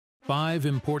5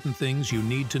 important things you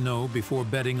need to know before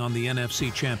betting on the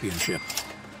NFC Championship.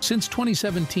 Since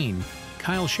 2017,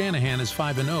 Kyle Shanahan is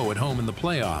 5-0 at home in the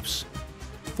playoffs.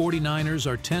 49ers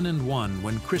are 10-1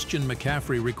 when Christian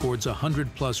McCaffrey records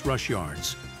 100-plus rush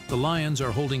yards. The Lions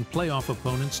are holding playoff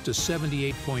opponents to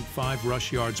 78.5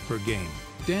 rush yards per game.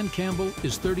 Dan Campbell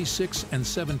is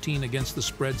 36-17 against the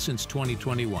spread since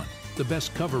 2021, the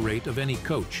best cover rate of any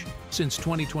coach. Since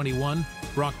 2021,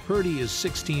 Brock Purdy is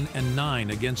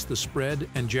 16-9 against the spread,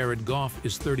 and Jared Goff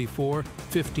is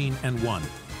 34-15-1,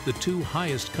 the 2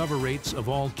 highest cover rates of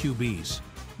all QBs.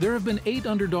 There have been 8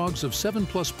 underdogs of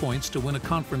 7+ points to win a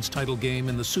conference title game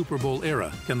in the Super Bowl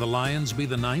era. Can the Lions be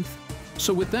the 9th?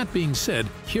 So with that being said,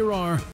 here are